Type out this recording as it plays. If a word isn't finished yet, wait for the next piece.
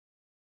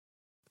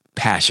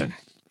passion.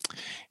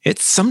 It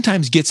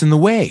sometimes gets in the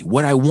way.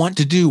 What I want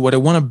to do, what I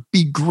want to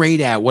be great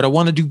at, what I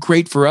want to do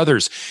great for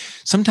others.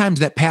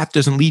 Sometimes that path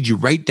doesn't lead you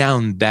right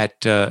down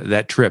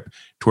that trip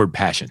toward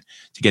passion.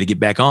 So you got to get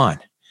back on.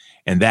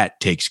 And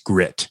that takes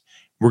grit.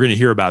 We're going to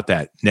hear about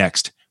that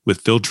next with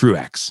Phil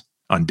Truax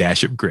on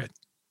Dash of Grit.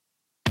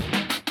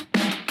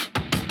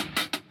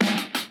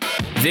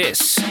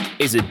 This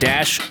is a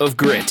Dash of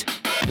Grit.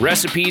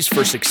 Recipes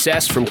for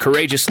success from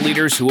courageous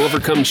leaders who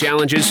overcome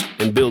challenges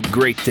and build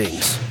great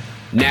things.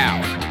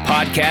 Now,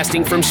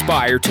 podcasting from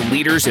Spire to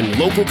leaders in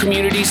local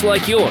communities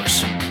like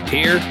yours,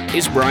 here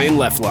is Brian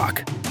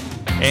Leflock.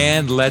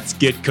 And let's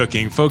get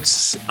cooking.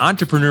 Folks,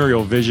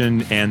 entrepreneurial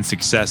vision and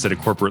success at a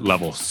corporate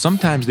level,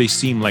 sometimes they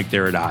seem like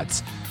they're at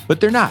odds,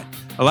 but they're not.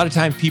 A lot of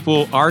times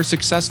people are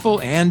successful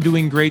and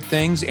doing great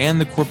things,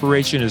 and the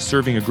corporation is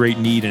serving a great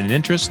need and an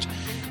interest,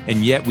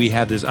 and yet we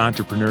have this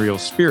entrepreneurial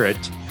spirit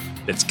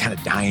that's kind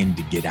of dying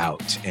to get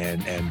out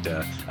and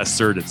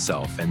assert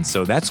itself. And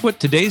so that's what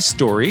today's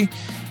story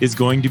is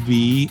going to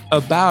be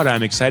about.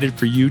 I'm excited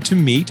for you to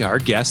meet our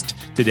guest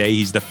today.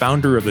 He's the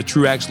founder of the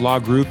Truax Law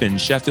Group in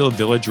Sheffield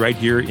Village right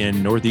here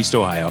in Northeast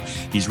Ohio.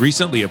 He's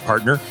recently a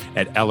partner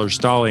at Eller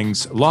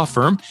Stallings Law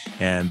Firm,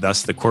 and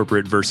thus the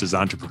corporate versus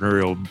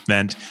entrepreneurial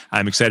event.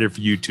 I'm excited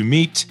for you to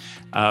meet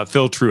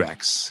Phil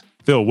Truax.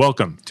 Phil,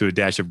 welcome to A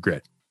Dash of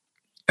Grit.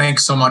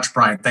 Thanks so much,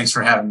 Brian. Thanks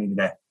for having me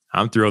today.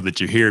 I'm thrilled that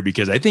you're here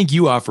because I think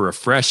you offer a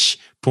fresh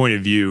point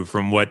of view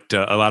from what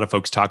a lot of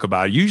folks talk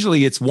about.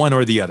 Usually it's one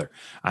or the other.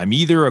 I'm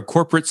either a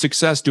corporate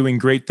success doing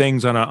great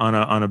things on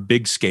a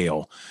big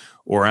scale,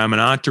 or I'm an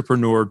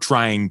entrepreneur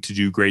trying to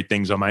do great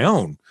things on my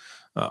own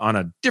on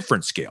a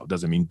different scale.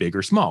 Doesn't mean big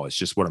or small. It's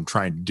just what I'm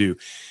trying to do.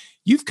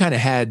 You've kind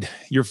of had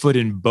your foot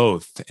in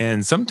both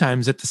and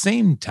sometimes at the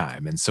same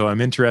time. And so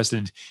I'm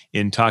interested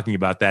in talking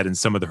about that and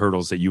some of the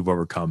hurdles that you've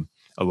overcome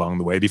along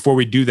the way. Before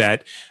we do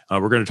that,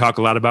 we're going to talk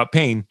a lot about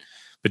pain,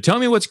 but tell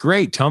me what's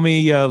great. Tell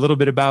me a little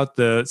bit about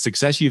the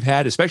success you've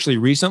had, especially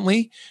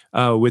recently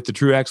with the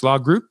Truax Law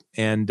Group.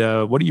 And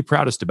what are you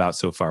proudest about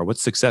so far?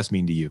 What's success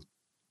mean to you?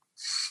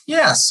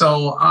 Yeah.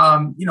 So,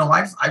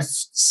 I've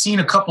seen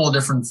a couple of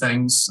different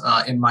things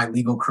in my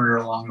legal career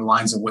along the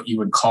lines of what you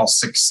would call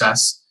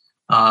success.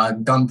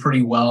 Done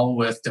pretty well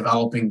with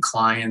developing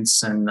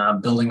clients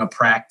and building a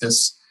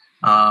practice.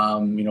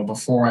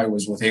 Before I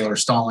was with Eller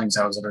Stallings,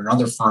 I was at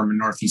another firm in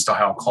Northeast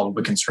Ohio called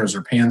Wickens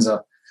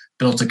Panza,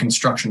 built a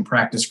construction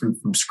practice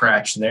group from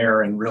scratch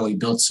there and really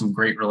built some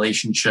great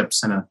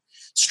relationships and a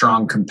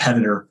strong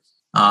competitor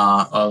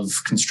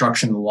of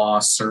construction law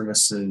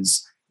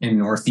services in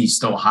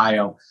Northeast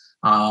Ohio.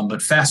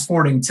 But fast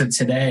forwarding to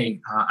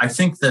today, I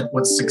think that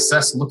what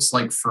success looks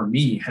like for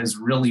me has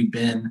really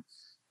been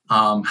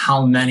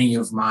how many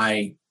of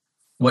my,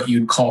 what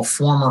you'd call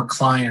former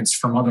clients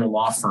from other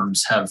law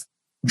firms have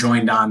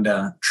joined on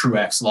to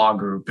Truax Law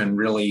Group and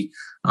really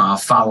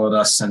followed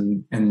us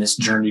in this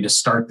journey to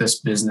start this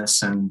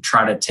business and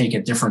try to take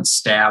a different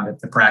stab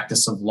at the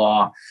practice of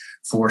law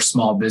for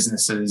small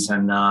businesses.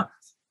 And,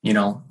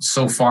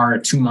 so far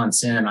 2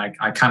 months in,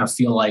 I kind of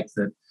feel like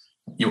that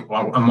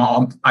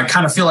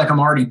I'm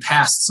already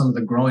past some of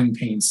the growing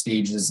pain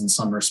stages in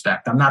some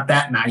respect. I'm not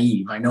that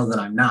naive. I know that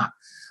I'm not.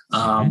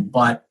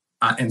 But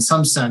in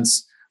some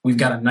sense, we've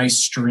got a nice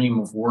stream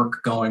of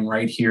work going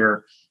right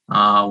here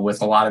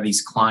with a lot of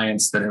these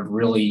clients that have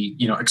really,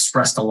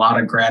 expressed a lot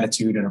of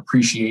gratitude and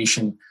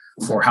appreciation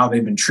for how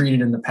they've been treated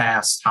in the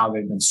past, how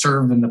they've been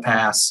served in the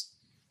past,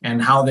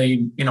 and how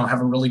they, have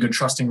a really good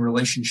trusting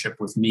relationship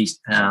with me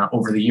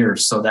over the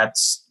years. So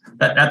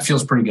that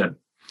feels pretty good.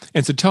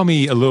 And so tell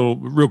me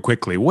real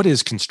quickly, what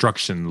is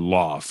construction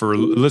law for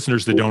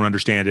listeners that don't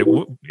understand it?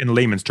 In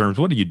layman's terms,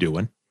 what are you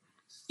doing?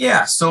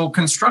 Yeah, so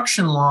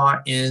construction law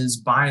is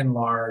by and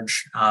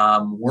large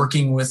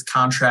working with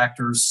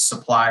contractors,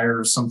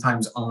 suppliers,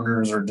 sometimes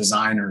owners or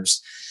designers.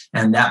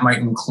 And that might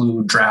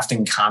include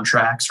drafting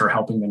contracts or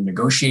helping them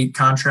negotiate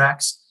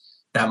contracts.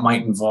 That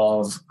might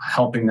involve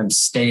helping them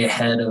stay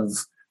ahead of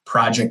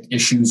project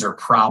issues or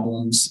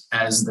problems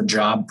as the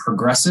job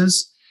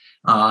progresses.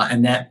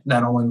 And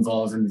that'll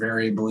involve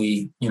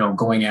invariably,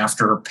 going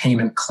after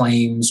payment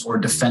claims or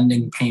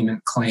defending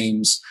payment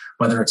claims,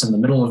 whether it's in the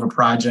middle of a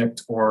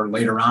project or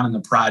later on in the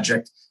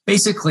project,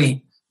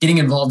 basically getting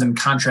involved in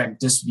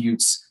contract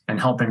disputes and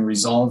helping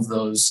resolve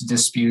those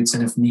disputes.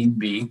 And if need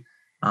be,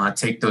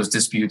 take those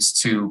disputes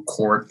to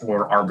court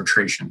or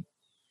arbitration.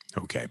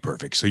 Okay,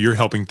 perfect. So you're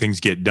helping things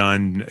get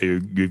done.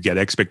 You've got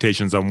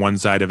expectations on one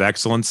side of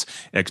excellence,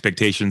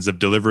 expectations of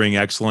delivering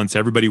excellence.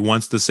 Everybody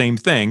wants the same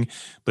thing,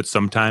 but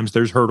sometimes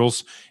there's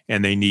hurdles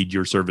and they need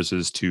your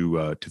services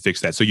to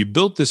fix that. So you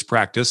built this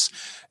practice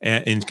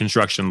in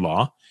construction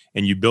law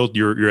and you built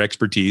your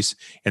expertise,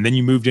 and then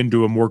you moved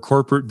into a more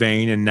corporate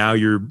vein, and now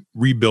you're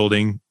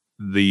rebuilding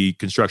the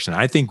construction.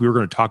 I think we're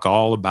going to talk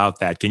all about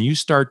that. Can you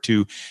start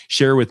to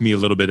share with me a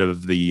little bit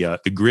of the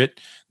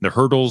grit, the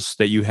hurdles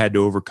that you had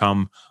to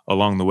overcome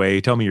along the way?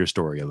 Tell me your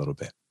story a little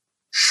bit.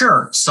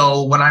 Sure.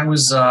 So when I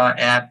was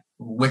at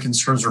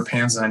Wickens, Scherzer,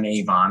 Panza, and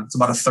Avon. It's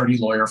about a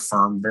 30-lawyer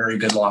firm, very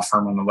good law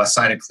firm on the west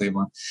side of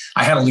Cleveland.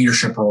 I had a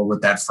leadership role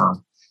with that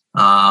firm,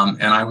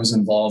 and I was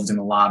involved in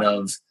a lot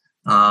of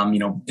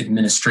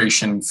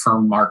administration,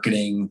 firm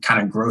marketing,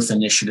 kind of growth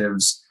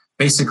initiatives,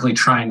 basically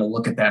trying to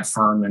look at that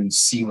firm and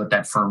see what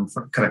that firm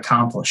could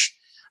accomplish.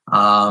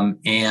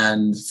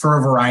 And for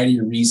a variety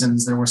of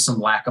reasons, there was some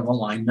lack of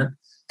alignment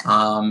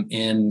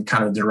in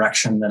kind of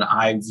direction that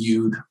I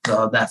viewed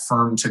that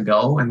firm to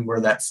go and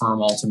where that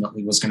firm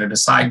ultimately was going to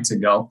decide to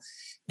go.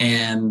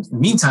 And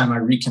meantime, I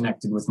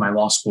reconnected with my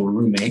law school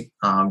roommate,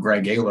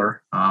 Greg Ayler.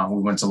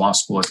 We went to law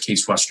school at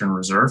Case Western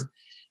Reserve.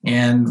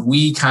 And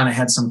we kind of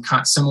had some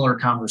similar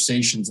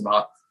conversations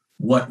about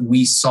what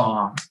we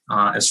saw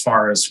as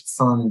far as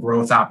firm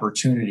growth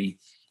opportunity.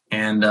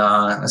 And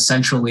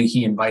essentially,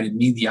 he invited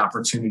me the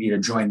opportunity to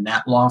join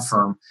that law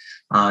firm,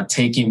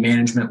 take a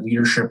management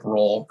leadership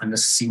role, and to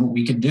see what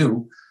we could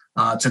do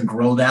to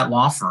grow that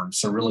law firm.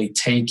 So really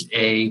take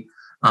a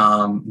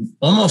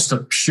almost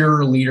a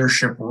pure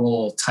leadership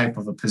role type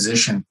of a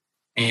position,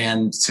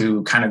 and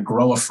to kind of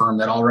grow a firm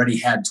that already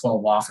had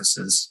 12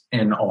 offices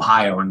in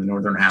Ohio, in the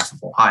northern half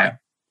of Ohio.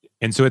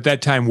 And so at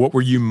that time, what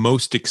were you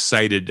most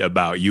excited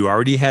about? You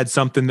already had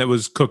something that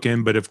was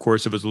cooking, but of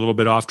course it was a little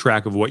bit off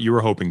track of what you were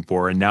hoping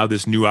for. And now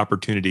this new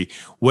opportunity,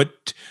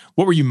 what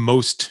were you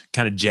most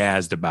kind of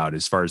jazzed about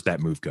as far as that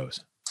move goes?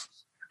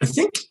 I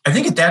think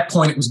at that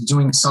point it was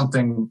doing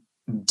something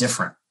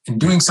different and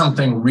doing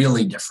something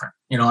really different.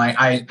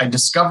 I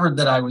discovered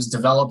that I was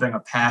developing a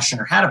passion,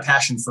 or had a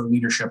passion, for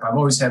leadership. I've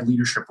always had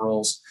leadership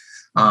roles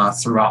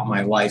throughout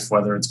my life,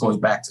 whether it goes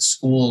back to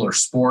school or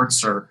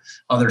sports or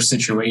other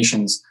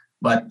situations.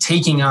 But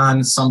taking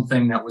on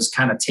something that was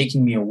kind of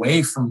taking me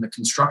away from the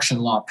construction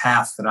law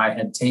path that I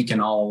had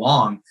taken all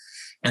along,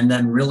 and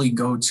then really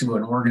go to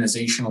an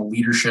organizational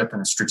leadership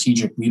and a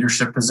strategic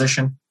leadership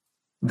position,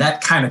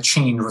 that kind of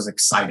change was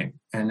exciting.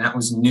 And that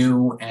was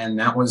new. And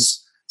that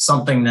was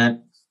something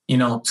that,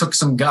 took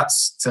some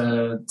guts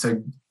to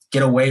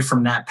get away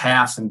from that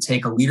path and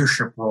take a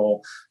leadership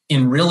role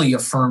in really a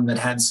firm that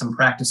had some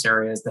practice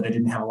areas that I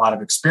didn't have a lot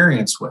of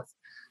experience with.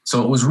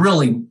 So it was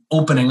really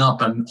opening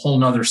up a whole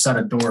nother set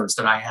of doors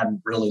that I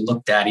hadn't really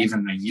looked at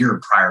even a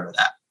year prior to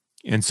that.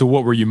 And so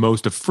what were you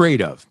most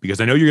afraid of? Because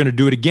I know you're going to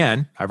do it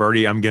again.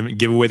 I'm going to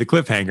give away the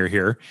cliffhanger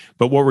here,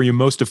 but what were you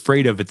most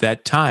afraid of at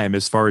that time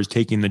as far as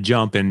taking the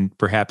jump and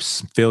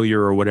perhaps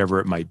failure or whatever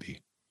it might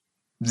be?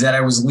 That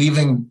I was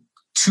leaving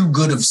too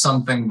good of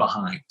something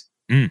behind.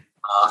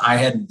 I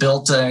had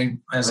built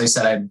as I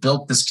said, I had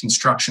built this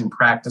construction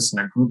practice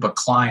and a group of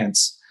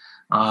clients.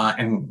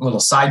 And a little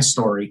side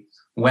story,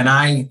 when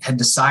I had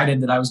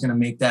decided that I was going to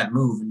make that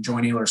move and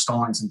join Ayler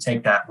Stallings and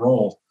take that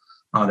role,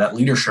 that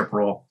leadership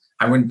role,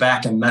 I went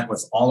back and met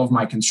with all of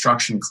my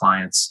construction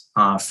clients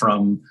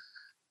from,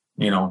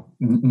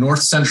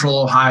 north central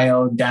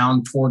Ohio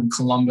down toward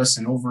Columbus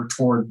and over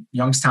toward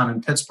Youngstown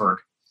and Pittsburgh,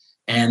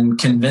 and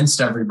convinced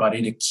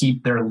everybody to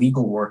keep their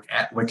legal work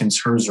at Wickens,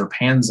 Scherzer,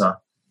 Panza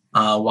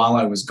while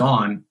I was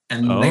gone.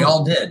 And they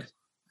all did.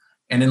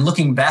 And in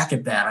looking back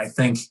at that, I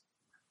think,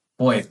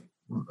 boy,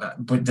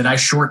 but did I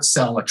short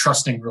sell a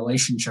trusting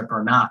relationship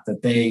or not,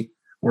 that they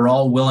were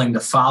all willing to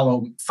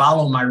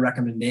follow my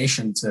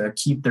recommendation to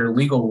keep their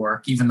legal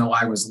work, even though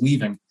I was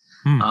leaving.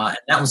 And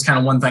that was kind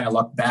of one thing I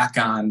looked back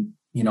on,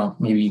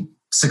 maybe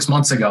 6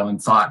 months ago and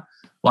thought,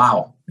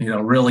 wow,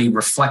 really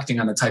reflecting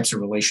on the types of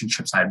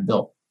relationships I had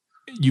built.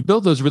 You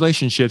build those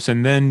relationships,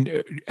 and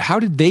then how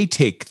did they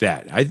take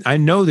that? I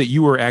know that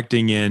you were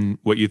acting in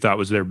what you thought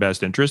was their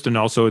best interest and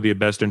also the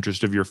best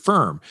interest of your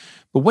firm.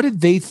 But what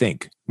did they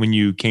think when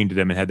you came to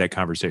them and had that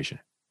conversation?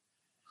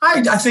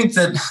 I think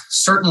that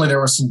certainly there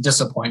was some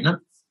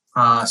disappointment.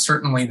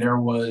 Certainly there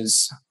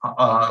was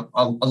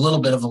a little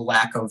bit of a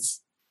lack of,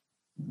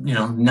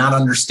 not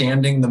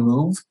understanding the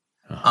move.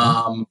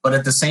 But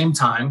at the same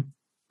time,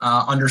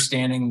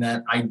 understanding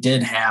that I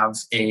did have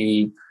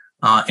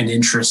an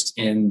interest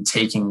in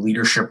taking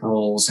leadership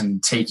roles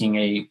and taking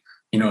a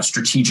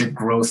strategic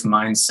growth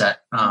mindset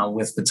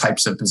with the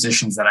types of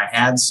positions that I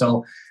had.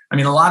 So, I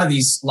mean, a lot of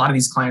these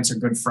clients are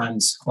good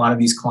friends. A lot of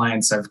these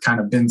clients I've kind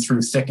of been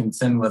through thick and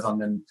thin with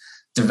them and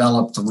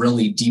developed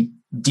really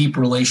deep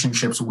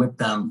relationships with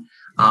them.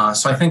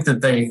 So I think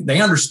that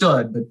they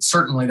understood, but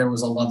certainly there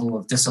was a level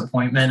of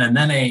disappointment, and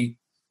then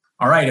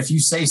all right, if you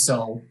say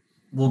so,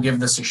 we'll give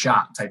this a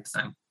shot type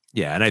thing.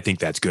 Yeah, and I think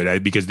that's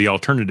good because the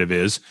alternative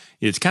is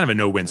it's kind of a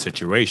no-win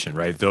situation,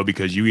 right, Phil?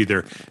 Because you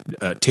either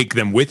take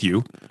them with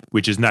you,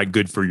 which is not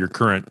good for your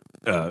current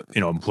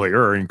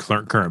employer and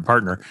current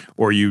partner,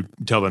 or you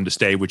tell them to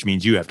stay, which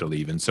means you have to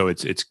leave. And so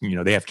it's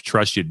they have to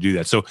trust you to do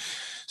that. So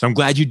I'm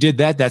glad you did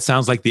that. That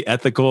sounds like the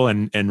ethical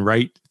and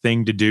right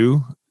thing to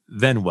do.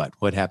 Then what?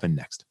 What happened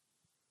next?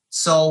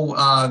 So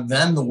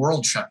then the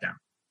world shut down.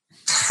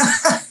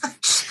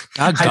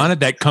 Doggone it,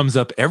 that comes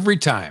up every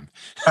time.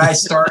 I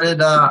started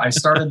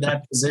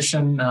that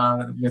position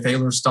with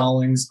Ayler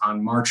Stallings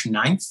on March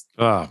 9th.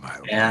 Oh, my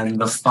Lord. And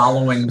the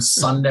following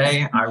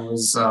Sunday, I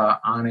was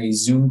on a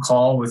Zoom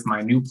call with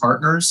my new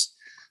partners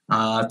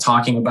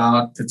talking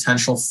about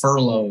potential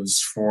furloughs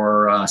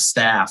for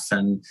staff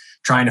and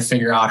trying to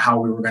figure out how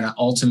we were going to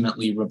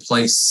ultimately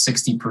replace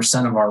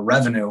 60% of our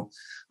revenue,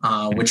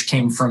 which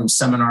came from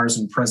seminars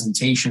and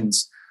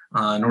presentations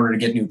in order to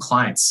get new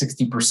clients.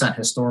 60%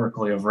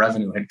 historically of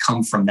revenue had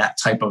come from that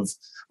type of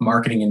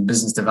marketing and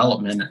business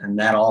development, and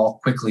that all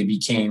quickly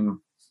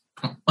became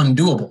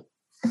undoable.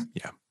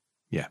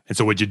 Yeah. And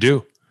so what'd you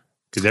do?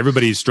 Because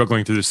everybody's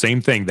struggling through the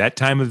same thing. That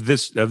time of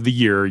the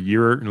year, a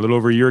little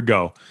over a year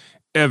ago,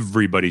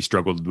 everybody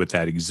struggled with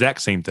that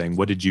exact same thing.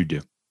 What did you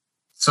do?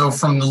 So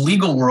from the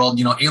legal world,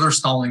 Ehlers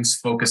Stallings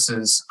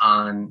focuses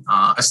on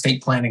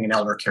estate planning and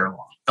elder care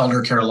law.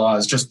 Elder care law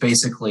is just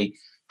basically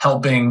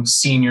helping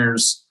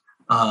seniors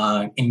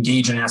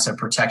engage in asset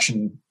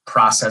protection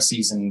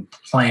processes and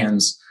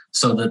plans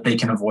so that they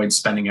can avoid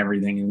spending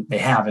everything they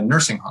have in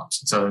nursing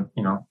homes.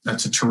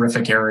 That's a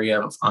terrific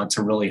area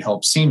to really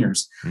help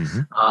seniors.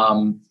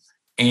 Mm-hmm.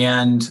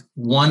 And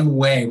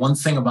one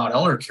thing about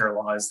elder care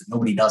law is that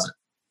nobody does it.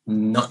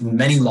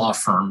 Many law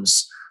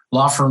firms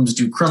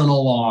do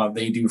criminal law,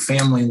 they do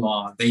family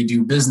law, they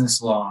do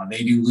business law,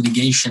 they do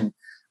litigation,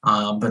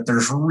 but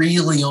there's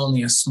really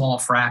only a small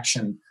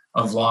fraction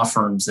of law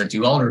firms that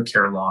do elder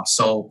care law.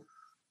 So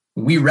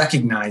we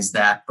recognized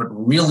that, but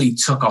really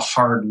took a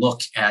hard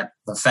look at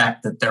the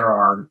fact that there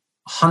are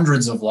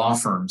hundreds of law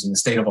firms in the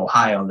state of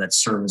Ohio that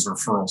serve as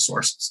referral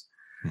sources.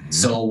 Mm-hmm.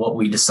 So what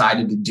we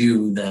decided to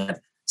do,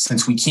 that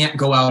since we can't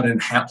go out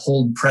and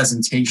hold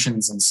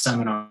presentations and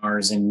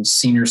seminars in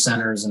senior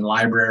centers and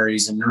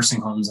libraries and nursing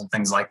homes and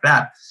things like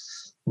that,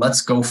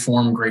 let's go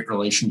form great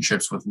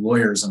relationships with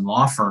lawyers and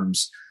law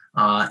firms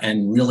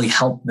and really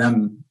help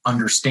them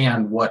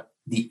understand what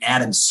the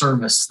added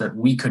service that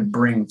we could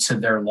bring to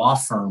their law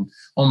firm,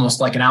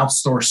 almost like an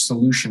outsourced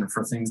solution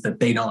for things that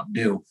they don't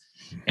do.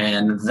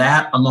 And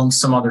that, among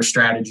some other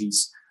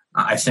strategies,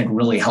 I think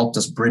really helped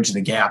us bridge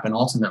the gap and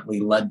ultimately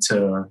led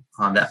to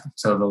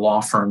the law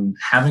firm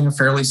having a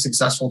fairly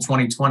successful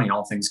 2020,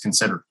 all things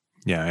considered.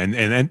 Yeah.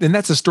 And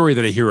that's a story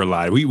that I hear a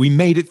lot. We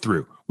made it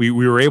through. We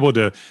were able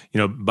to,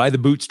 by the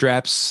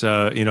bootstraps,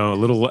 a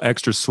little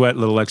extra sweat, a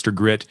little extra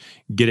grit,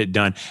 get it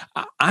done.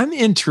 I'm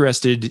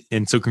interested,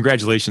 and so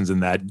congratulations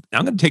in that.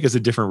 I'm going to take us a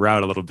different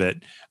route a little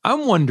bit.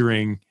 I'm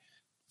wondering,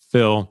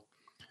 Phil,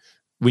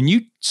 when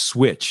you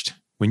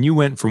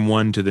went from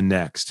one to the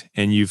next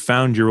and you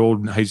found your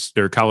old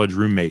college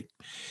roommate,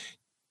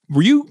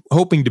 were you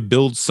hoping to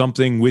build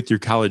something with your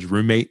college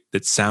roommate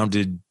that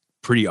sounded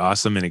pretty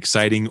awesome and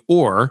exciting,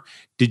 or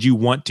did you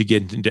want to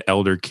get into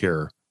elder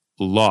care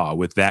law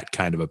with that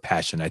kind of a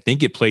passion? I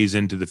think it plays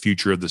into the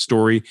future of the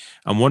story.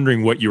 I'm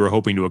wondering what you were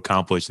hoping to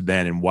accomplish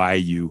then and why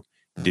you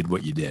did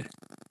what you did.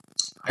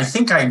 I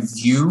think I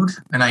viewed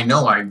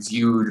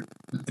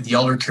the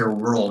elder care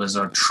world as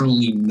a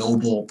truly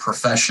noble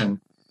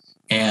profession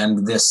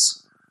and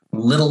this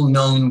little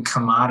known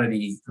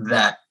commodity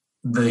that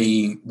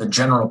the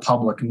general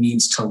public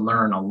needs to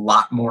learn a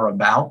lot more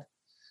about.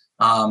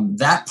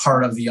 That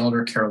part of the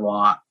elder care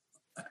law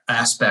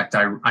aspect,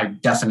 I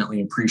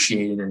definitely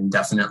appreciated, and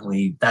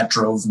definitely that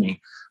drove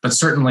me. But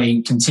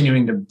certainly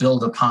continuing to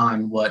build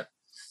upon what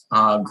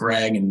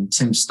Greg and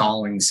Tim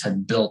Stallings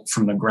had built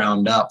from the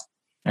ground up,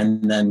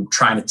 and then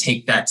trying to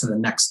take that to the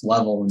next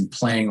level and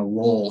playing a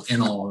role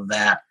in all of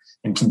that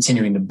and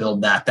continuing to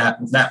build that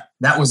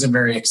was a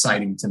very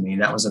exciting to me.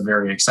 That was a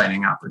very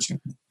exciting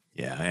opportunity.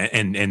 Yeah.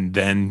 And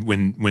then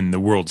when the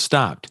world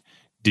stopped,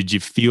 did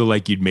you feel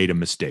like you'd made a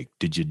mistake?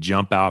 Did you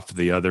jump off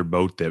the other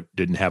boat that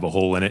didn't have a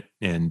hole in it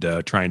and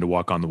trying to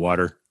walk on the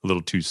water a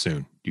little too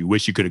soon? Do you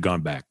wish you could have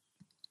gone back?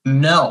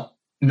 No.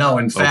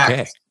 In fact,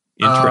 okay.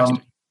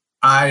 Interesting.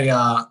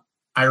 I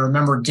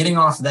remember getting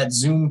off that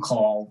Zoom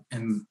call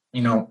and,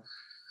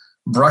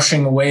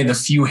 brushing away the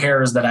few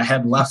hairs that I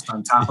had left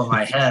on top of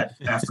my head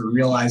after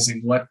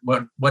realizing what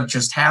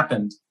just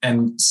happened,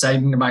 and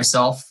saying to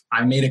myself,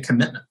 I made a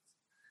commitment.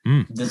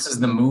 This is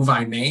the move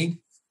I made.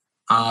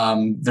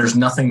 There's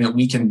nothing that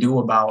we can do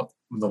about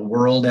the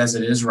world as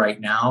it is right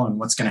now and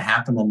what's going to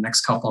happen in the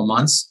next couple of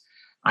months.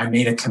 I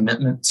made a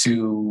commitment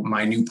to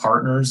my new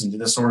partners and to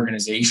this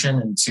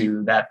organization and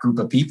to that group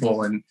of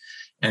people,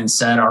 and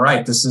said, all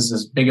right, this is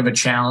as big of a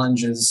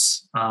challenge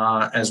as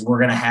we're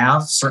going to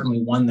have.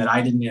 Certainly one that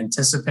I didn't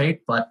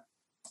anticipate, but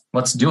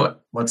let's do it.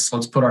 Let's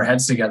put our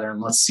heads together and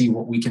let's see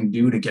what we can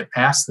do to get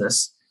past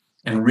this.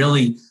 And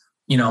really,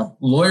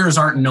 lawyers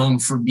aren't known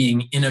for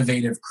being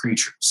innovative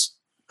creatures.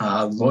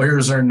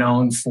 Lawyers are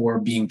known for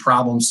being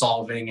problem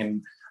solving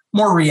and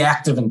more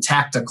reactive and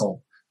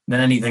tactical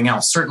than anything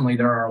else. Certainly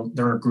there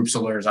are groups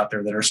of lawyers out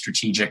there that are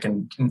strategic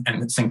and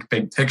think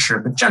big picture,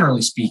 but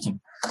generally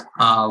speaking,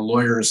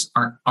 lawyers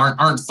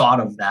aren't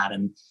thought of that.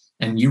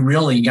 And you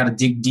really got to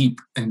dig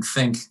deep and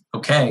think,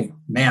 okay,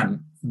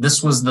 man,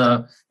 this was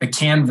the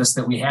canvas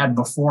that we had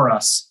before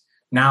us.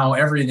 Now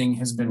everything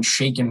has been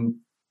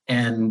shaken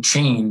and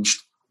changed.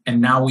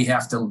 And now we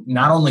have to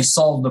not only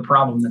solve the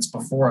problem that's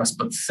before us,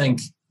 but think,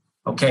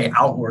 okay,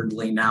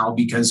 outwardly now,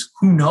 because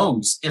who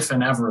knows if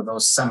and ever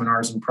those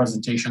seminars and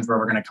presentations were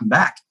ever going to come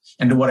back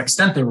and to what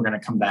extent they were going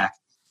to come back.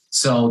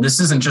 So this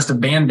isn't just a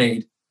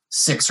Band-Aid.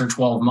 6 or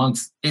 12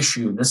 month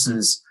issue. This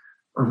is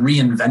a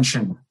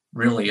reinvention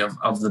really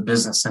of the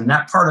business. And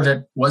that part of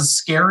it was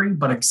scary,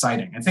 but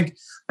exciting. I think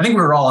we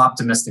were all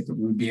optimistic that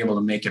we would be able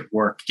to make it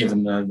work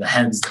given the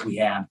heads that we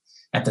had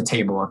at the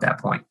table at that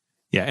point.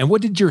 Yeah. And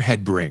what did your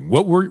head bring?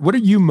 What are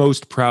you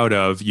most proud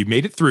of? You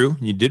made it through,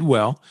 you did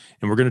well.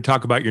 And we're going to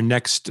talk about your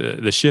next,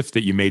 the shift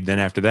that you made then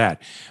after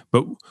that.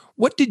 But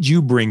what did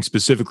you bring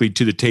specifically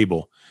to the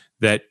table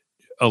that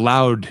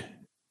allowed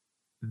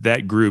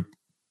that group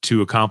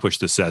to accomplish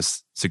the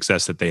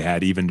success that they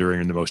had even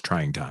during the most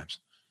trying times?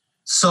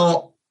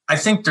 So I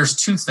think there's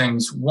two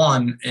things.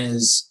 One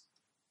is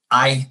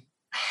I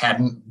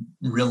hadn't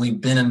really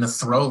been in the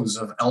throes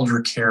of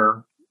elder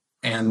care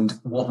and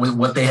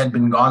what they had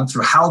been gone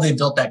through, how they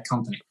built that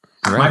company.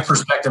 Right. My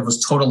perspective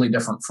was totally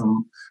different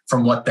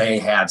from what they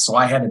had. So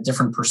I had a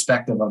different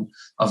perspective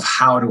of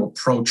how to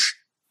approach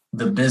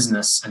the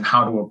business and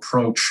how to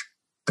approach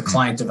the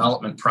client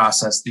development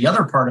process. The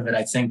other part of it,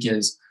 I think,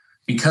 is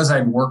because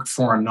I'd worked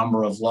for a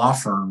number of law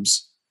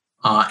firms,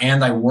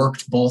 and I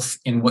worked both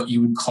in what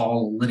you would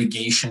call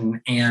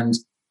litigation and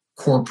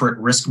corporate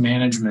risk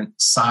management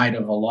side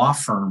of a law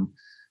firm,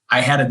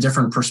 I had a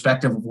different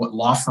perspective of what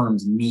law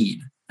firms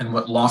need and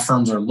what law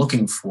firms are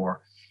looking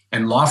for.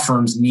 And law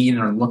firms need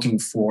and are looking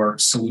for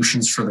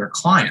solutions for their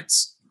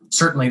clients.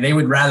 Certainly, they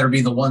would rather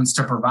be the ones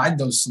to provide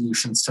those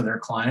solutions to their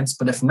clients.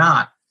 But if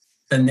not,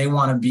 then they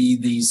want to be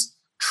these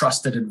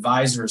trusted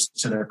advisors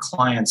to their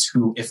clients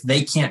who, if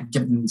they can't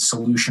give them the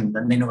solution,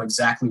 then they know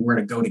exactly where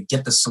to go to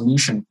get the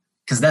solution,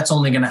 because that's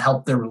only going to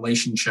help their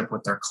relationship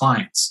with their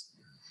clients.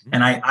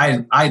 And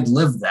I'd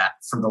lived that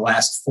for the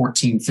last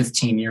 14,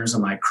 15 years of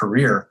my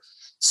career.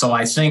 So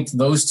I think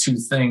those two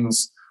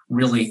things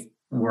really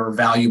were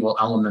valuable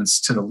elements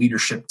to the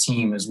leadership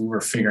team as we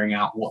were figuring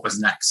out what was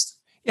next.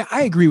 Yeah,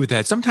 I agree with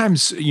that.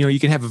 Sometimes, you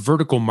can have a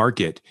vertical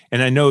market,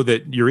 and I know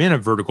that you're in a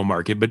vertical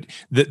market, but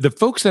the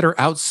folks that are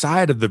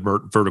outside of the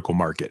vertical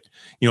market,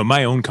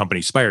 my own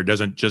company, Spire,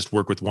 doesn't just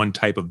work with one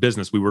type of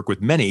business. We work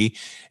with many.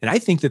 And I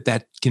think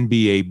that can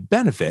be a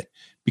benefit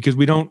because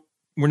we're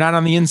not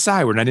on the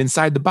inside. We're not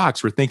inside the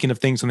box. We're thinking of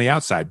things on the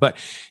outside. But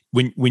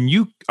when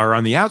you are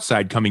on the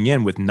outside coming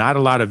in with not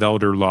a lot of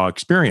elder law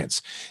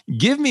experience,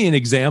 give me an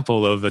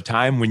example of a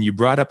time when you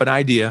brought up an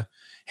idea.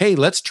 Hey,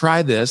 let's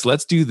try this.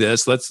 Let's do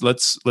this.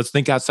 Let's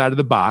think outside of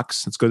the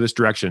box. Let's go this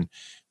direction.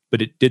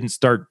 But it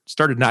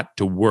started not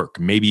to work.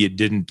 Maybe it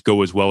didn't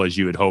go as well as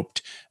you had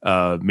hoped.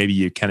 Maybe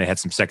you kind of had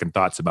some second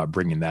thoughts about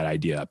bringing that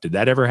idea up. Did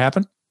that ever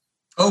happen?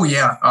 Oh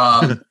yeah.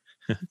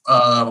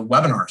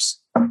 Webinars.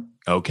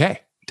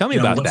 Okay. Tell me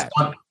about that.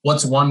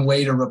 What's one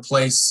way to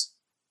replace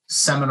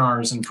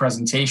seminars and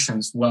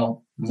presentations?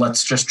 Well,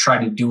 let's just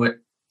try to do it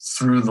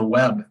through the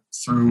web,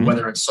 through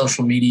whether it's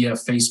social media,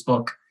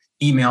 Facebook,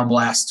 email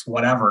blasts,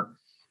 whatever.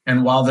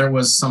 And while there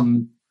was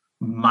some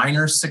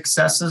minor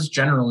successes,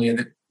 generally,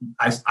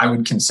 I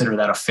would consider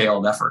that a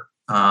failed effort.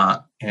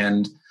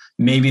 And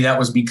maybe that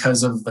was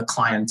because of the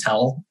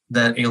clientele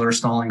that Ehlers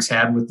Stallings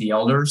had with the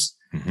elders.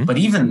 But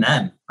even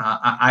then,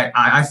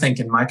 I think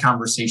in my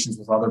conversations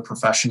with other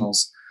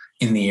professionals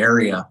in the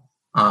area,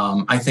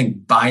 I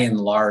think by and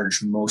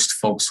large, most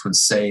folks would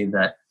say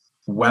that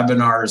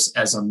webinars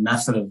as a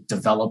method of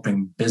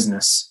developing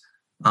business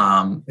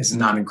is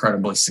not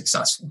incredibly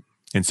successful.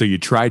 And so you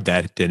tried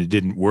that and it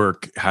didn't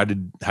work. How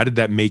did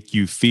that make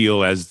you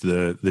feel as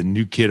the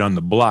new kid on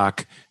the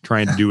block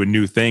trying to do a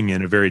new thing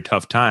in a very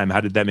tough time?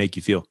 How did that make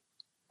you feel?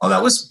 Oh,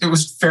 it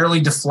was fairly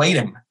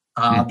deflating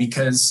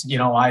because,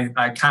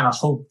 I kind of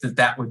hoped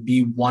that would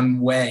be one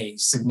way,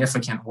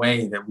 significant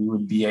way that we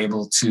would be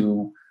able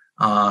to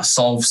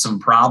solve some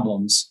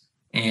problems.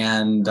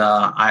 And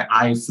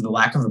I, for the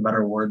lack of a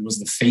better word, was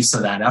the face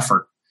of that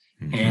effort.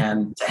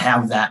 And to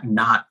have that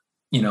not,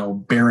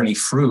 bear any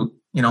fruit,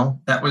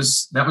 that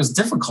was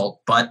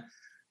difficult. But,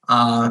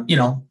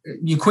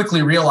 you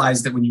quickly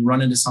realize that when you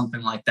run into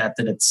something like that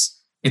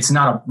it's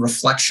not a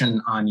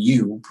reflection on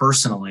you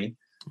personally.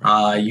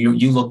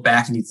 You look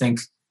back and you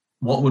think,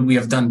 what would we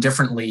have done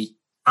differently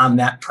on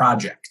that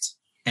project?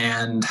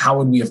 And how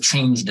would we have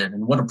changed it?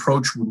 And what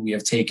approach would we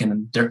have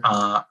taken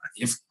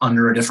if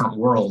under a different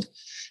world?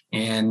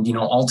 And,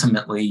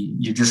 ultimately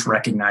you just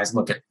recognize,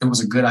 look, it was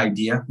a good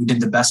idea. We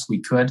did the best we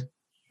could.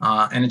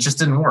 And it just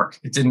didn't work.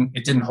 It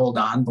didn't hold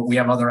on, but we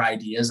have other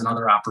ideas and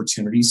other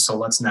opportunities. So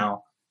let's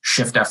now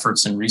shift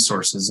efforts and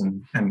resources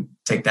and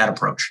take that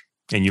approach.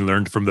 And you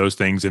learned from those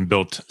things and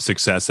built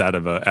success out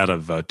of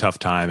a tough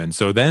time. And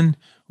so then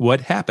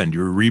what happened?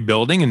 You were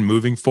rebuilding and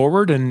moving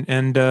forward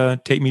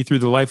and take me through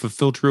the life of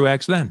Phil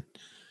Truax then.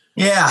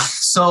 Yeah.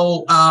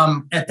 So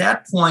at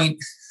that point,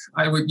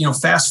 I would,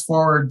 fast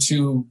forward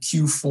to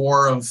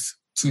Q4 of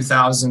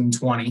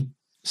 2020.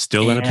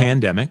 Still in a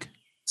pandemic.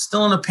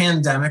 Still in a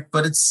pandemic,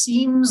 but it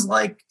seems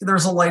like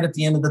there's a light at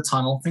the end of the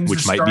tunnel. Things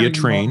which might be a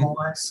train.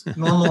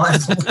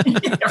 Normalize.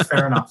 Yeah,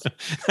 fair enough.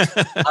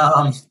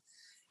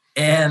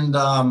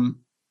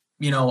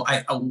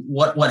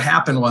 What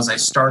happened was I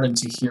started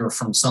to hear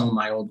from some of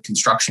my old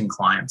construction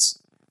clients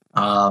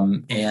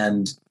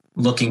and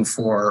looking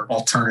for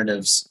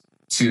alternatives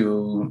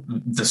to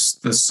the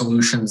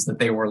solutions that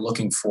they were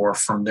looking for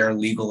from their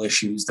legal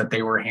issues that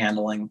they were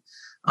handling.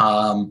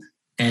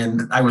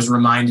 And I was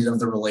reminded of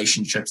the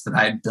relationships that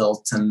I had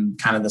built and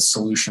kind of the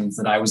solutions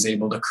that I was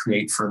able to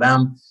create for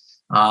them.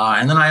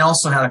 And then I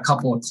also had a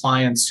couple of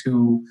clients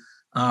who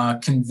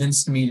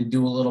convinced me to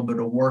do a little bit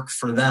of work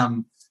for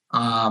them,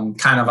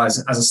 kind of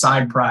as a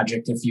side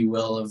project, if you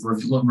will, of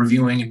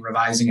reviewing and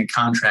revising a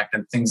contract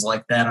and things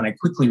like that. And I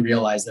quickly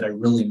realized that I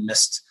really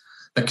missed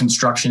the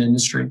construction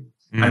industry.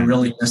 I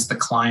really missed the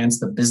clients,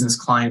 the business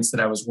clients that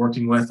I was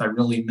working with. I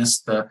really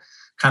missed the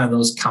kind of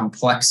those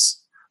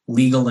complex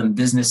legal and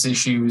business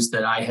issues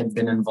that I had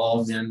been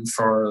involved in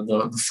for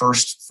the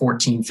first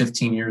 14,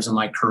 15 years of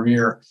my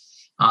career.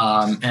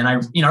 And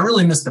I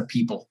really miss the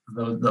people,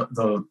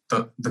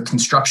 the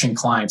construction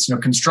clients.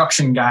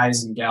 Construction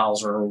guys and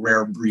gals are a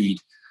rare breed.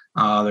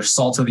 They're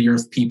salt of the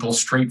earth people,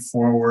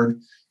 straightforward,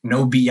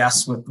 no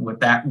BS with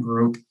that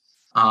group.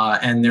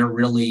 And they're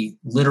really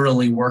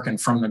literally working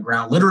from the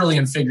ground, literally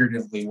and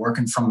figuratively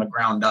working from the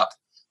ground up,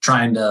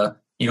 trying to,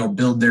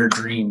 build their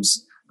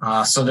dreams.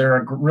 So they're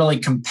a really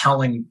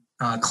compelling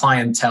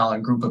clientele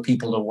and group of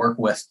people to work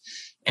with.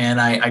 And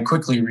I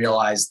quickly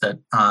realized that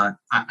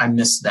I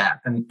missed that,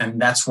 and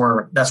that's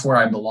where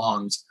I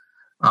belonged.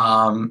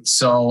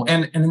 So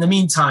in the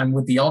meantime,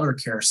 with the elder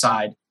care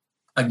side,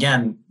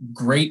 again,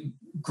 great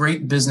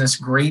business,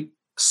 great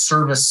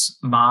service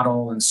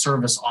model and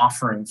service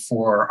offering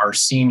for our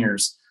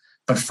seniors.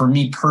 But for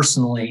me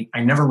personally,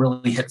 I never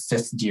really hit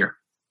fifth gear.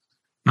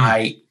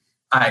 I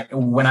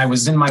when I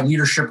was in my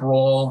leadership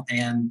role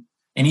and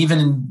even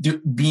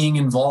in being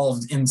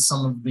involved in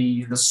some of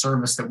the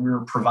service that we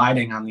were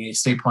providing on the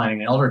estate planning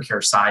and elder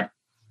care side,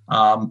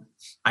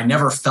 I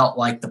never felt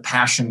like the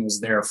passion was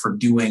there for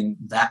doing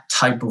that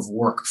type of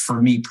work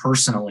for me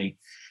personally.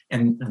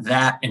 And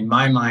that, in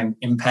my mind,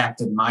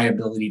 impacted my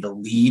ability to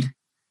lead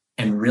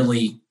and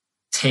really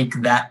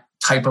take that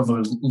type of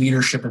a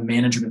leadership and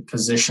management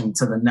position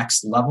to the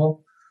next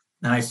level.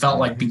 And I felt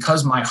like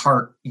because my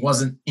heart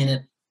wasn't in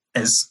it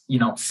as,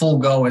 full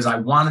go as I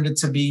wanted it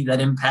to be,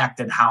 that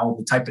impacted how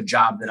the type of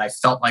job that I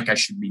felt like I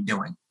should be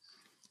doing.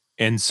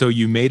 And so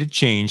you made a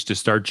change to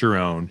start your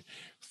own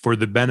for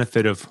the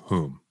benefit of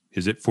whom?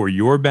 Is it for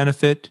your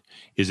benefit?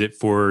 Is it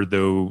for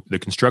the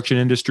construction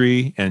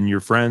industry and your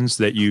friends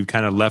that you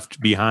kind of left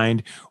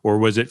behind? Or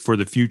was it for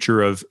the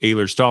future of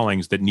Ayler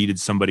Stallings that needed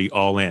somebody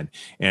all in?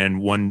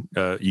 And one,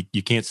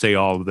 you can't say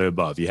all of the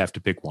above. You have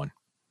to pick one.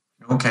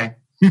 Okay.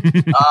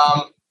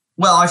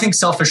 Well, I think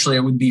selfishly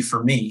it would be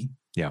for me.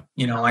 Yeah.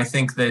 I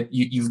think that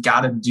you've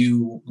got to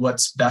do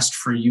what's best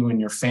for you and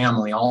your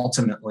family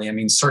ultimately. I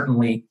mean,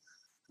 certainly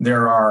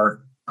there are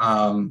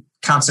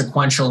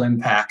consequential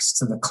impacts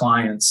to the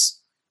clients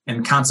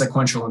and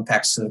consequential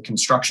impacts to the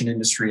construction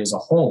industry as a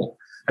whole.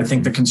 I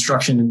think the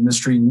construction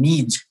industry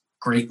needs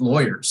great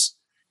lawyers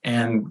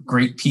and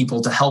great people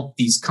to help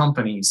these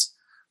companies.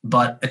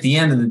 But at the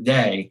end of the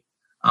day,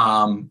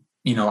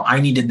 I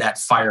needed that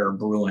fire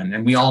brewing,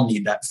 and we all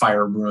need that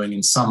fire brewing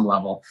in some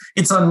level.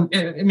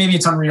 Maybe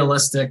it's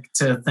unrealistic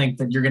to think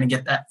that you're going to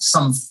get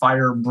some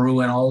fire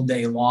brewing all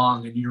day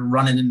long and you're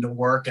running into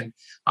work. And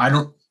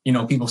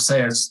people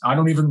say I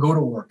don't even go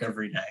to work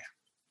every day.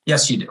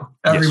 Yes, you do.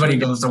 Everybody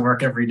goes to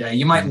work every day.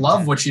 You might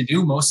love what you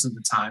do most of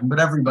the time, but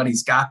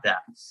everybody's got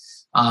that.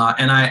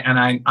 And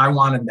I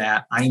wanted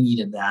that. I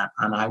needed that.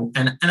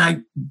 And I,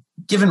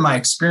 given my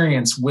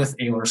experience with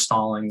Ayler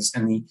Stallings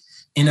and the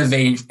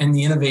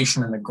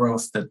innovation and the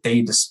growth that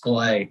they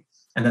display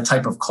and the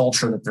type of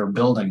culture that they're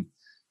building,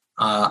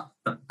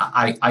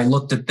 I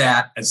looked at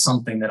that as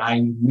something that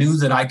I knew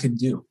that I could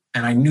do.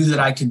 And I knew that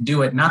I could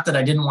do it. Not that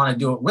I didn't want to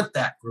do it with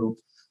that group,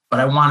 but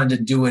I wanted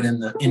to do it in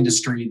the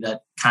industry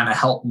that kind of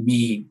helped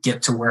me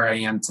get to where I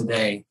am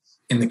today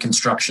in the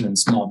construction and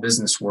small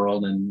business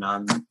world. And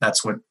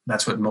that's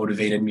what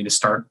motivated me to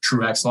start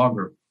Truax Law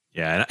Group.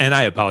 Yeah. And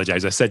I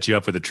apologize. I set you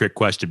up with a trick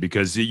question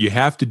because you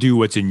have to do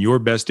what's in your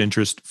best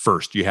interest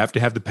first. You have to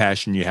have the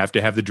passion. You have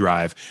to have the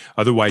drive.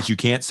 Otherwise, you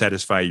can't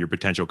satisfy your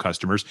potential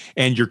customers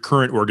and your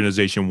current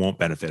organization won't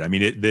benefit. I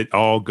mean, it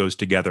all goes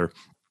together.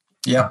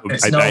 Yeah.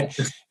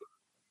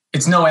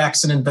 It's no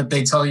accident that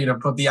they tell you to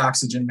put the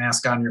oxygen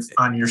mask on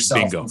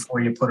yourself Bingo. Before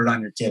you put it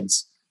on your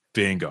kids.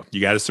 Bingo. You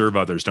got to serve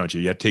others, don't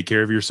you? You have to take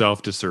care of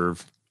yourself to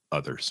serve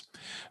others.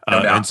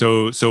 No doubt.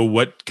 And so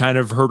what kind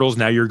of hurdles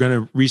now you're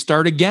going to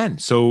restart again?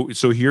 So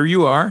here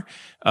you are.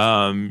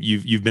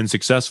 You've been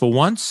successful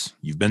once.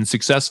 You've been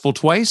successful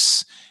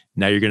twice.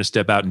 Now you're going to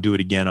step out and do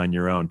it again on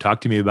your own.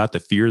 Talk to me about the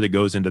fear that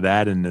goes into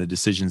that and the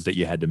decisions that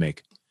you had to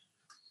make.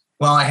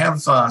 Well, I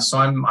have. So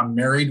I'm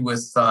married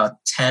with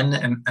 10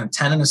 and a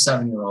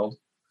 7-year-old.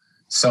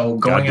 So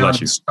going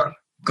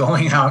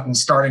out and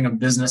starting a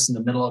business in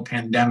the middle of a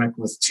pandemic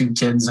with 2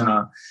 kids and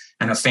a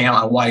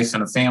wife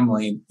and a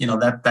family,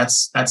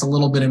 that's a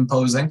little bit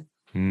imposing.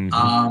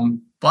 Mm-hmm.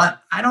 But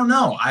I don't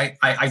know.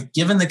 I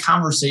given the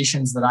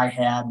conversations that I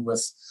had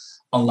with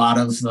a lot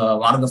of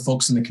the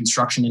folks in the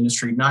construction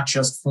industry, not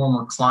just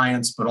former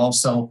clients, but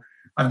also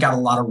I've got a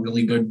lot of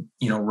really good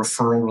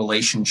referral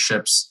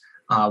relationships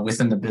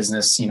within the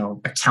business,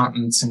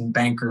 accountants and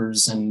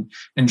bankers and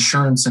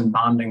insurance and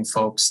bonding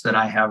folks that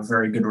I have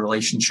very good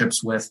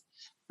relationships with.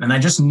 And I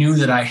just knew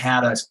that I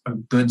had a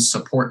good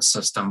support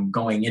system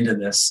going into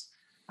this.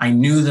 I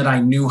knew that I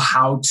knew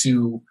how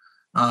to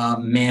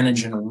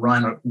manage and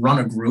run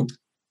a group.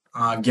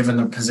 Given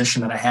the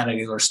position that I had at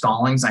Ayler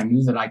Stallings, I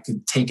knew that I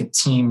could take a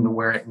team to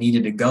where it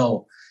needed to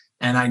go.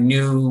 And I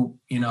knew,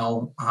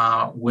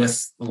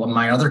 with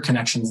my other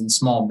connections in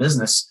small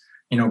business,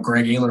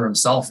 Greg Ayler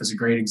himself is a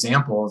great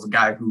example of a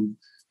guy who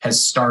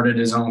has started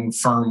his own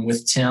firm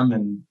with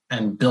Tim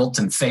and built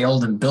and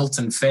failed and built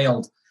and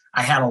failed.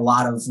 I had a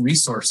lot of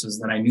resources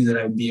that I knew that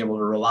I would be able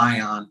to rely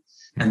on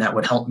and that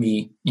would help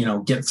me,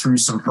 get through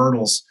some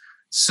hurdles.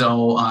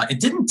 So it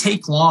didn't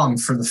take long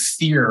for the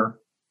fear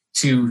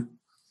to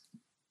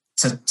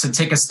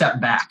take a step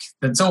back.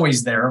 That's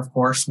always there, of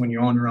course, when you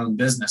own your own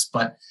business,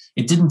 but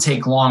it didn't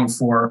take long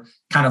for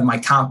kind of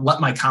let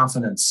my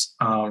confidence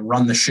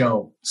run the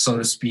show, so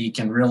to speak,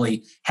 and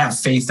really have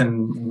faith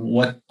in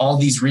what all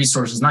these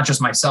resources, not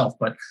just myself,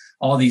 but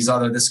all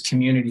this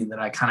community that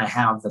I kind of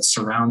have that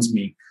surrounds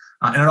me.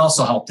 And it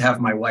also helped to have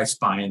my wife's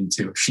buy-in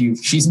too.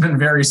 She's been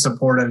very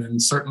supportive,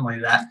 and certainly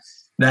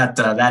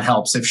that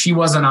helps. If she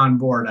wasn't on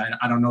board,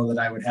 I don't know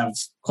that I would have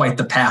quite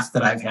the path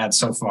that I've had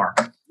so far.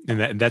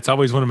 And that's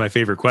always one of my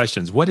favorite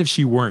questions. What if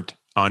she weren't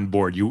on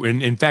board?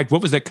 In fact,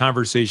 what was that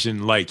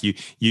conversation like?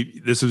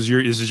 This is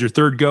your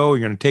third go.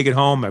 You're going to take it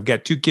home. I've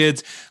got 2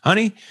 kids,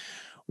 honey.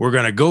 We're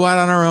going to go out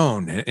on our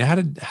own. How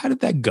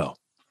did that go?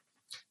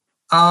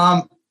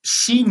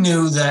 She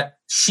knew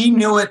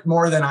it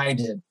more than I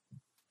did,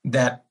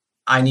 that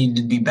I needed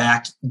to be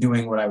back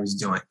doing what I was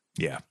doing.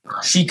 Yeah.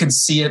 She could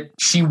see it.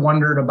 She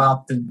wondered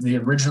about the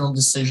original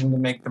decision to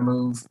make the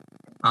move.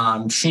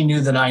 She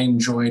knew that I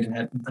enjoyed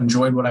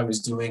what I was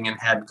doing and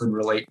had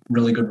really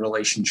good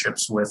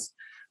relationships with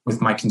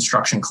my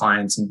construction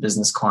clients and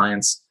business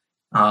clients.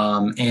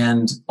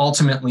 And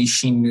ultimately,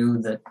 she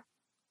knew that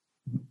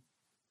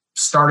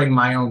starting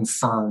my own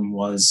firm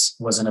was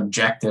an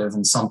objective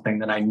and something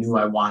that I knew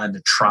I wanted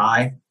to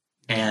try.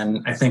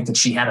 And I think that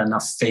she had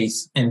enough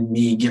faith in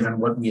me, given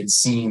what we had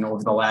seen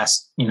over the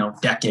last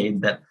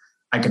decade, that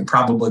I could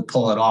probably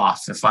pull it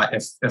off if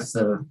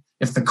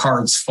the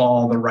cards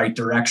fall the right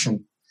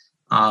direction.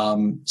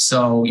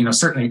 So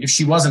certainly if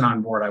she wasn't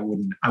on board, I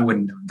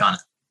wouldn't have done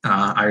it.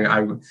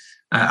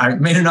 I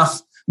made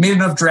enough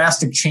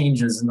drastic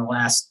changes in the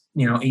last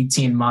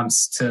 18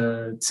 months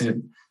to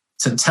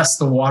test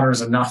the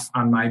waters enough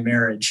on my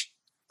marriage.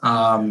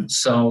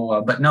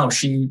 But no,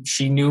 she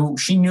knew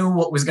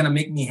what was going to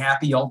make me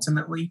happy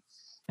ultimately.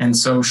 And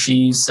so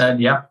she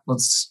said, yep,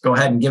 let's go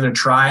ahead and give it a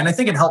try. And I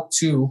think it helped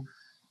too,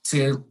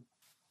 to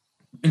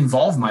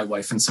involve my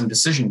wife in some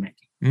decision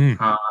making.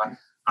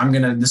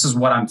 This is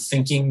what I'm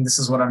thinking. This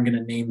is what I'm going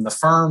to name the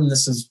firm.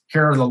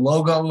 Here are the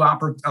logo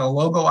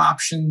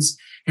options.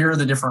 Here are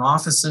the different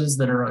offices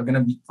that are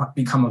going to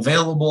become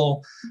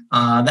available,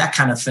 that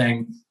kind of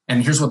thing.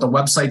 And here's what the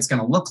website's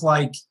going to look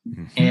like.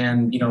 Mm-hmm.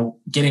 And,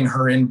 getting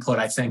her input,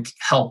 I think,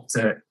 helped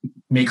to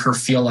make her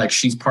feel like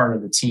she's part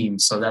of the team.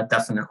 So that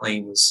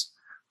definitely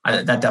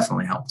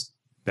helped.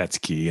 That's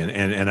key.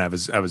 And I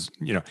was,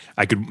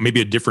 I could,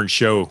 maybe a different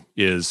show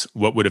is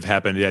what would have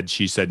happened had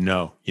she said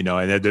no, and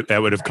that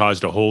would have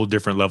caused a whole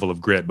different level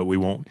of grit, but we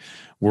won't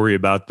worry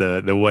about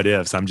the what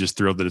ifs. I'm just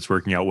thrilled that it's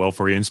working out well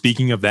for you. And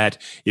speaking of that,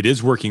 it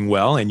is working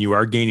well and you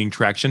are gaining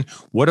traction.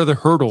 What are the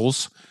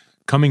hurdles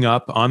coming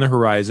up on the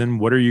horizon?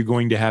 What are you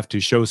going to have to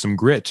show some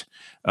grit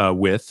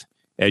with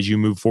as you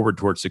move forward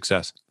towards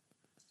success?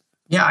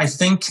 Yeah, I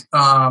think,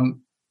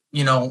 one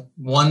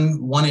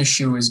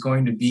issue is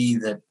going to be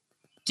that,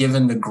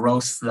 given the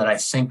growth that I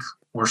think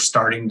we're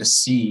starting to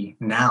see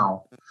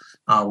now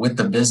with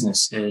the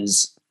business,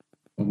 is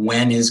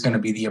when is going to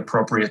be the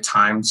appropriate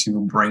time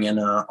to bring in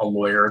a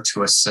lawyer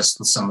to assist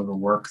with some of the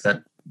work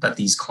that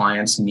these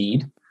clients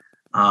need,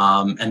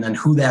 and then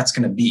who that's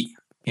going to be.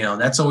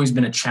 That's always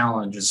been a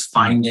challenge, is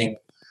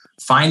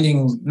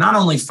not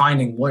only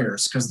finding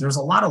lawyers, because there's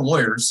a lot of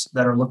lawyers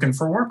that are looking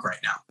for work right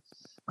now.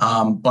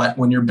 But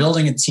when you're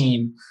building a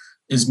team,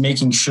 is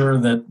making sure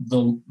that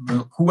the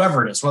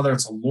whoever it is, whether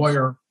it's a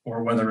lawyer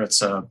or whether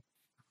it's a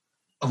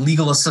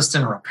legal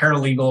assistant or a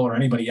paralegal or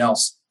anybody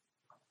else,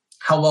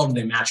 how well do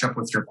they match up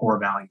with your core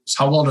values?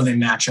 How well do they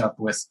match up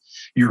with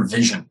your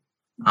vision?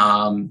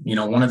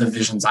 One of the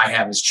visions I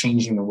have is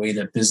changing the way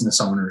that business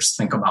owners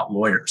think about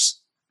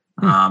lawyers.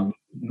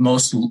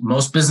 Most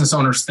business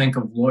owners think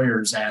of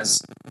lawyers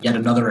as yet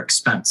another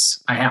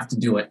expense. I have to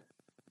do it.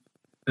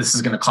 This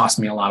is going to cost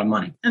me a lot of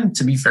money. And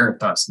to be fair,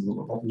 it does.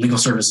 Legal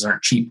services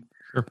aren't cheap.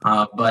 Sure.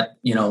 But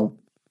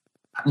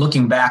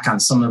looking back on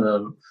some of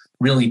the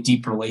really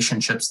deep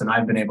relationships that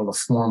I've been able to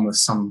form with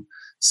some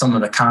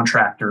of the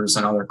contractors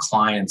and other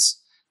clients,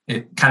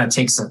 it kind of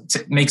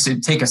makes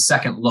it take a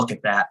second look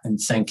at that and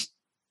think,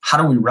 how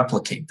do we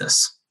replicate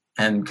this?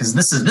 And because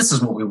this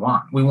is what we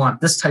want. We want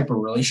this type of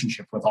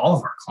relationship with all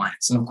of our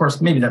clients. And of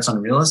course, maybe that's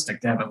unrealistic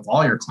to have it with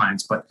all your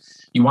clients, but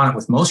you want it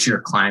with most of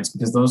your clients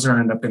because those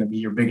end up going to be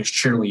your biggest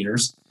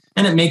cheerleaders.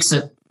 And it makes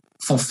it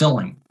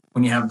fulfilling.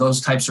 when you have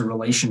those types of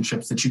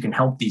relationships that you can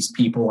help these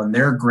people and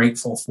they're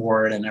grateful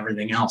for it and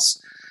everything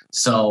else.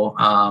 So,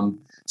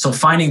 so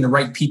finding the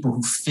right people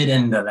who fit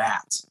into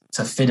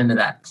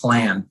that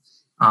plan,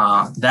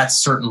 that's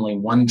certainly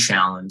one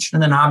challenge.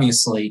 And then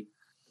obviously,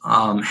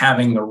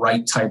 having the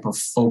right type of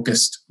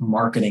focused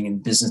marketing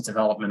and business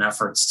development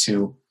efforts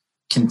to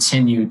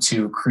continue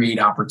to create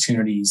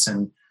opportunities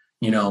and,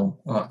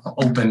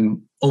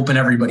 open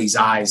everybody's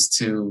eyes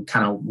to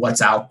kind of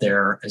what's out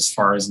there as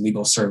far as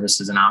legal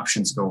services and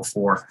options go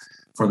for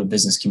the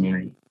business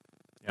community.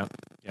 Yeah.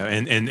 Yeah.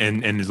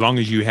 And as long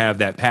as you have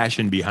that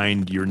passion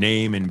behind your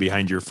name and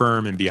behind your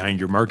firm and behind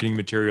your marketing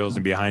materials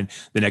and behind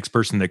the next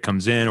person that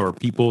comes in or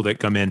people that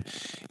come in,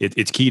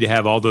 it's key to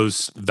have all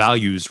those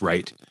values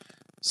right.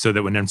 So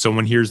that when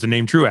someone hears the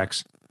name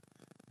Truax,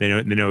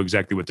 they know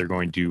exactly what they're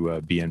going to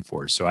be in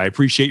for. So I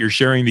appreciate your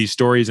sharing these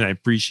stories, and I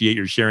appreciate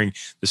your sharing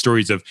the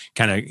stories of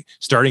kind of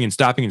starting and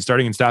stopping and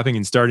starting and stopping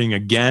and starting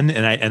again.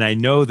 And I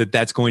know that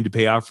that's going to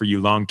pay off for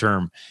you long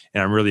term.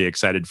 And I'm really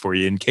excited for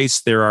you. In case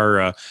there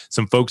are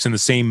some folks in the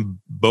same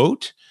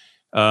boat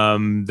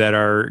that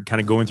are kind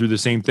of going through the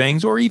same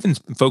things, or even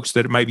folks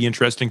that might be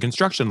interested in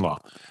construction law,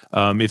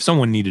 if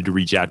someone needed to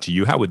reach out to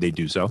you, how would they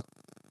do so?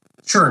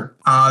 Sure.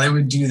 They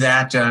would do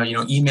that.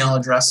 Email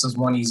address is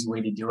one easy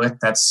way to do it.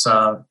 That's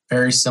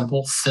very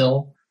simple.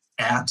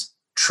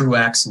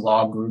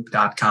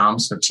 Phil@truaxlawgroup.com.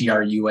 So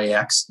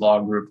TRUAX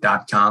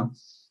lawgroup.com.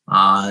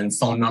 And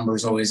phone number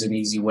is always an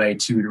easy way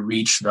to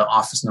reach. The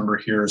office number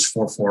here is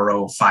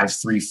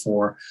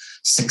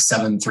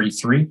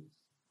 440-534-6733.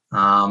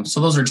 So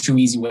those are two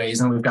easy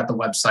ways. And we've got the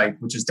website,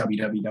 which is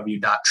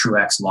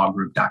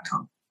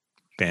www.truaxlawgroup.com.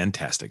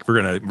 Fantastic.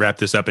 We're going to wrap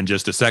this up in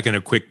just a second.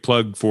 A quick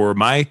plug for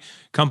my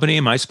company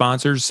and my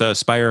sponsors,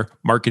 Spire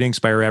Marketing,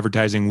 Spire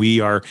Advertising. We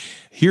are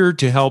here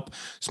to help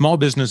small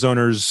business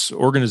owners,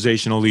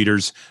 organizational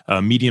leaders,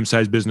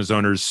 medium-sized business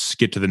owners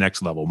get to the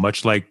next level.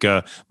 Much like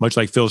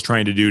Phil's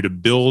trying to do, to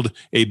build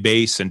a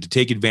base and to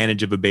take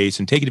advantage of a base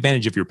and take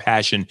advantage of your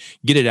passion,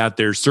 get it out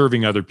there,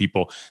 serving other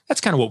people.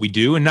 That's kind of what we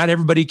do, and not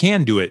everybody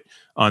can do it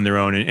on their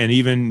own. And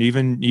even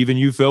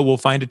you, Phil, will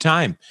find a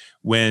time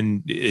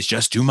when it's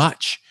just too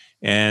much.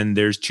 And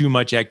there's too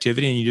much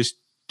activity and you just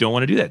don't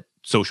want to do that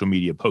social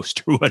media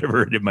post or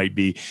whatever it might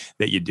be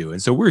that you do.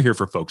 And so we're here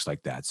for folks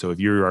like that. So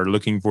if you are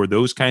looking for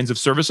those kinds of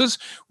services,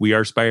 we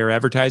are Spire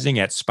Advertising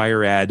at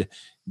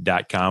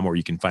spiread.com, or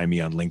you can find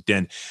me on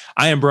LinkedIn.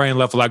 I am Brian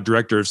Lefelock,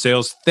 Director of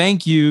Sales.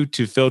 Thank you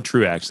to Phil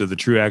Truax of the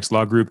Truax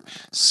Law Group.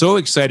 So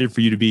excited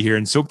for you to be here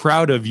and so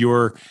proud of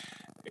your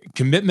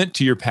commitment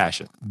to your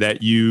passion,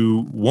 that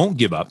you won't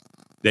give up,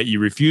 that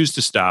you refuse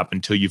to stop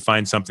until you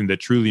find something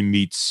that truly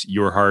meets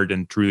your heart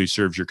and truly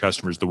serves your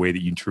customers the way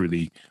that you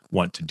truly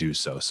want to do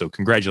so. So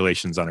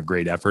congratulations on a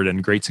great effort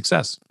and great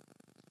success.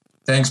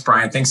 Thanks,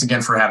 Brian. Thanks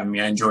again for having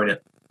me. I enjoyed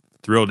it.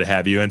 Thrilled to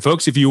have you. And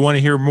folks, if you want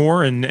to hear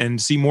more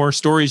and see more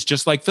stories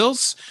just like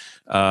Phil's,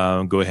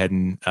 go ahead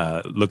and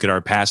look at our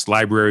past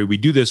library. We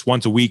do this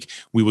once a week.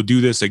 We will do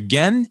this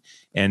again.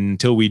 And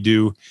until we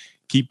do,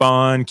 keep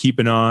on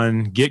keeping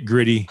on, get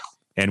gritty,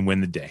 and win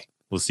the day.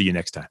 We'll see you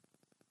next time.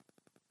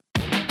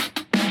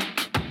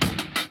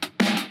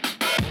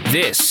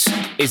 This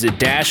is A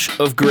Dash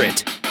of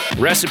Grit.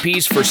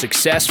 Recipes for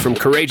success from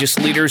courageous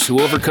leaders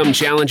who overcome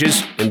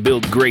challenges and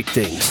build great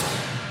things.